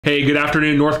Hey, good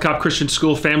afternoon, North Cobb Christian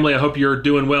School family. I hope you're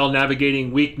doing well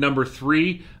navigating week number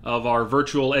 3 of our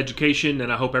virtual education,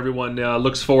 and I hope everyone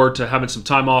looks forward to having some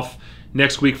time off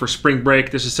next week for spring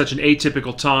break. This is such an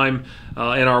atypical time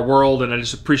in our world, and I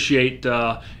just appreciate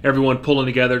everyone pulling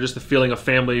together, just the feeling of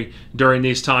family during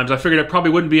these times. I figured it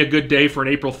probably wouldn't be a good day for an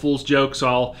April Fool's joke, so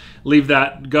I'll leave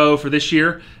that go for this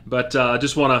year, but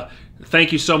just want to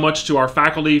thank you so much to our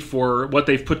faculty for what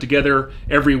they've put together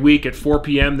every week at 4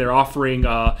 p.m. They're offering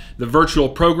the virtual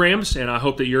programs, and I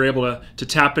hope that you're able to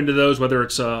tap into those, whether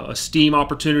it's a STEAM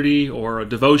opportunity or a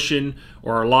devotion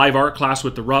or a live art class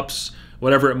with the RUPS,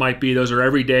 whatever it might be. Those are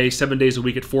every day, 7 days a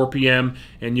week at 4 p.m.,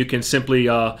 and you can simply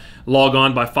log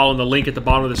on by following the link at the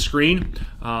bottom of the screen,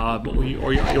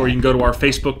 or you can go to our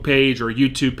Facebook page or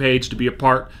YouTube page to be a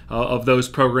part of those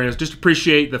programs. Just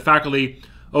appreciate the faculty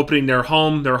opening their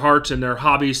home, their hearts, and their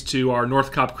hobbies to our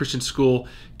North Cobb Christian School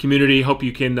community. Hope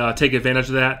you can take advantage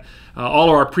of that. All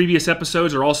of our previous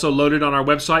episodes are also loaded on our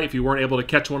website if you weren't able to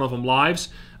catch one of them live,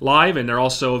 and they're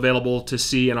also available to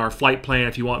see in our flight plan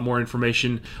if you want more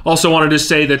information. Also wanted to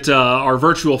say that our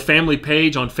virtual family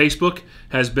page on Facebook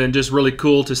has been just really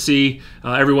cool to see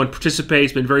everyone participate.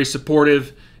 It's been very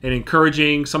supportive and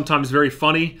encouraging, sometimes very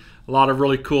funny. A lot of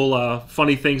really cool,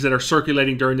 funny things that are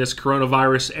circulating during this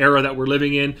coronavirus era that we're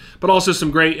living in, but also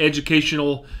some great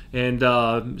educational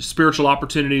and spiritual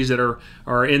opportunities that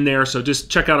are in there. So just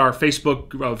check out our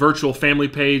Facebook virtual family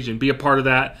page and be a part of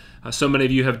that. So many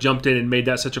of you have jumped in and made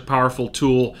that such a powerful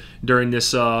tool during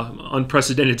this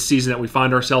unprecedented season that we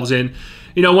find ourselves in.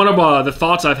 You know, one of the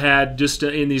thoughts I've had just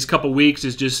in these couple weeks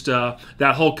is just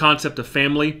that whole concept of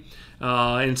family.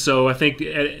 And so I think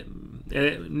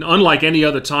unlike any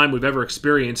other time we've ever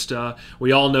experienced,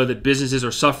 we all know that businesses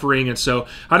are suffering, and so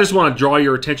I just want to draw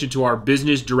your attention to our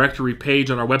business directory page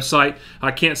on our website.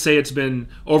 I can't say it's been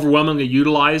overwhelmingly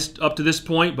utilized up to this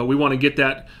point, but we want to get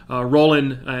that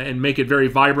rolling and make it very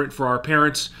vibrant for our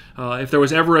parents. If there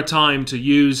was ever a time to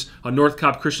use a North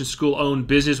Cobb Christian School owned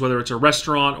business, whether it's a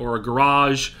restaurant or a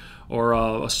garage or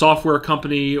a software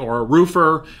company or a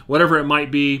roofer, whatever it might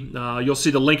be, you'll see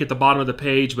the link at the bottom of the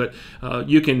page, but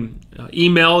you can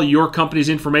email your company's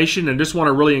information, and just want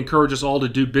to really encourage us all to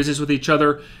do business with each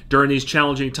other during these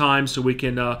challenging times so we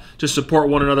can just support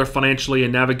one another financially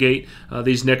and navigate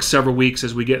these next several weeks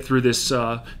as we get through this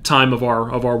time of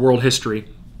our world history.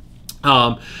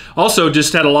 Also,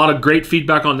 just had a lot of great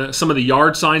feedback on some of the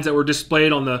yard signs that were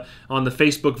displayed on the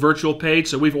Facebook virtual page.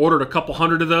 So we've ordered a couple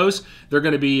hundred of those. They're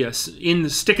going to be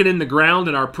sticking in the ground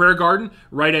in our prayer garden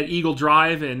right at Eagle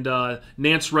Drive and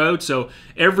Nance Road. So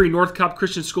every North Cobb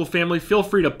Christian School family, feel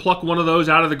free to pluck one of those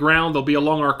out of the ground. They'll be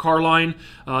along our car line.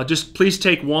 Just please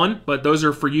take one, but those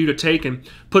are for you to take and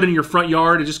put in your front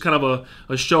yard. It's just kind of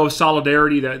a show of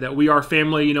solidarity that we are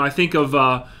family. You know, I think of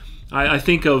our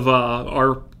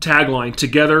tagline,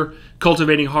 together,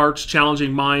 cultivating hearts,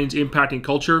 challenging minds, impacting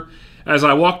culture. As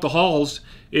I walk the halls,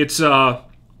 it's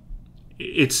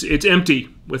empty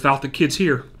without the kids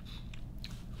here.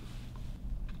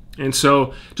 And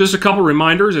so just a couple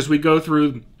reminders as we go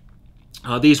through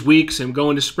these weeks and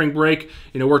go into spring break.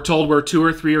 You know, we're told where 2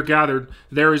 or 3 are gathered,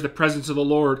 there is the presence of the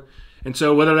Lord. And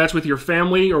so whether that's with your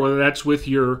family or whether that's with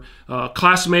your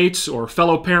classmates or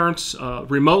fellow parents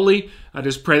remotely, I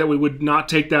just pray that we would not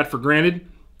take that for granted.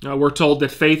 We're told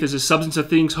that faith is the substance of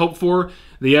things hoped for,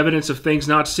 the evidence of things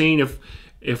not seen.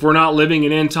 If we're not living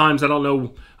in end times, I don't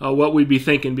know what we'd be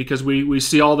thinking, because we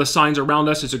see all the signs around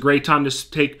us. It's a great time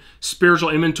to take spiritual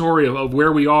inventory of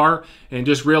where we are and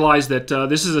just realize that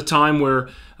this is a time where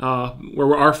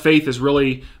our faith is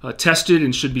really tested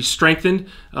and should be strengthened.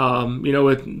 You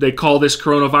know, they call this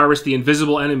coronavirus the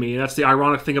invisible enemy, and that's the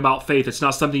ironic thing about faith. It's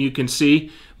not something you can see,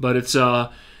 but it's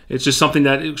just something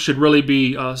that should really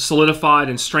be solidified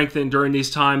and strengthened during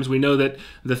these times. We know that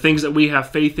the things that we have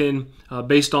faith in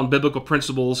based on biblical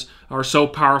principles are so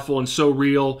powerful and so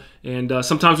real, and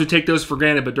sometimes we take those for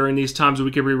granted, but during these times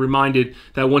we can be reminded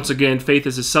that once again, faith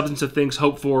is the substance of things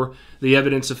hoped for, the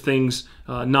evidence of things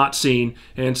not seen.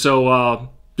 And so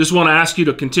just want to ask you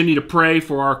to continue to pray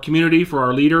for our community, for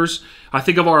our leaders. I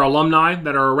think of our alumni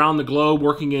that are around the globe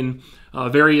working in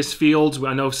various fields.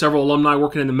 I know several alumni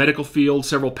working in the medical field,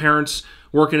 several parents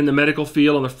working in the medical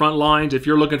field on the front lines. If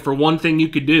you're looking for one thing you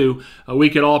could do, we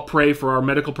could all pray for our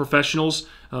medical professionals,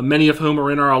 many of whom are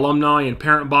in our alumni and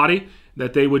parent body,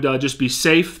 that they would just be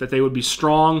safe, that they would be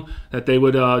strong, that they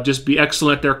would just be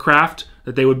excellent at their craft,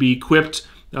 that they would be equipped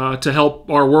to help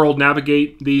our world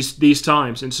navigate these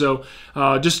times. And so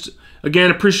just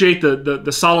again, appreciate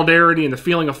the solidarity and the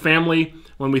feeling of family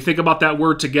when we think about that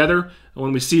word together.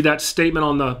 When we see that statement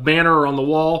on the banner or on the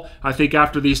wall, I think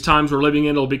after these times we're living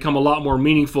in, it'll become a lot more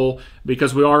meaningful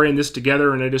because we are in this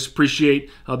together. And I just appreciate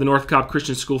the North Cobb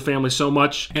Christian School family so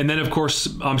much. And then, of course,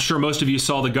 I'm sure most of you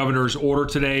saw the governor's order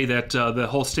today that the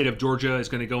whole state of Georgia is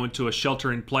going to go into a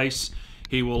shelter in place.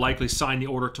 He will likely sign the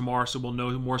order tomorrow, so we'll know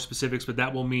more specifics, but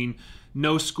that will mean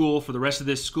no school for the rest of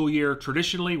this school year.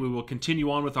 Traditionally, we will continue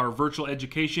on with our virtual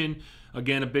education.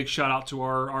 Again, a big shout out to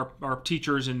our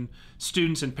teachers and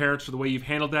students and parents for the way you've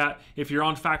handled that. If you're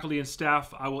on faculty and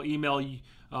staff, I will email you,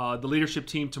 the leadership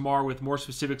team tomorrow with more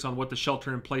specifics on what the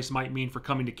shelter in place might mean for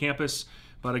coming to campus.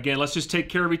 But again, let's just take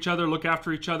care of each other, look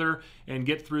after each other, and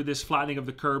get through this flattening of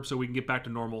the curve so we can get back to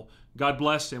normal. God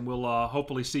bless, and we'll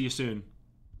hopefully see you soon.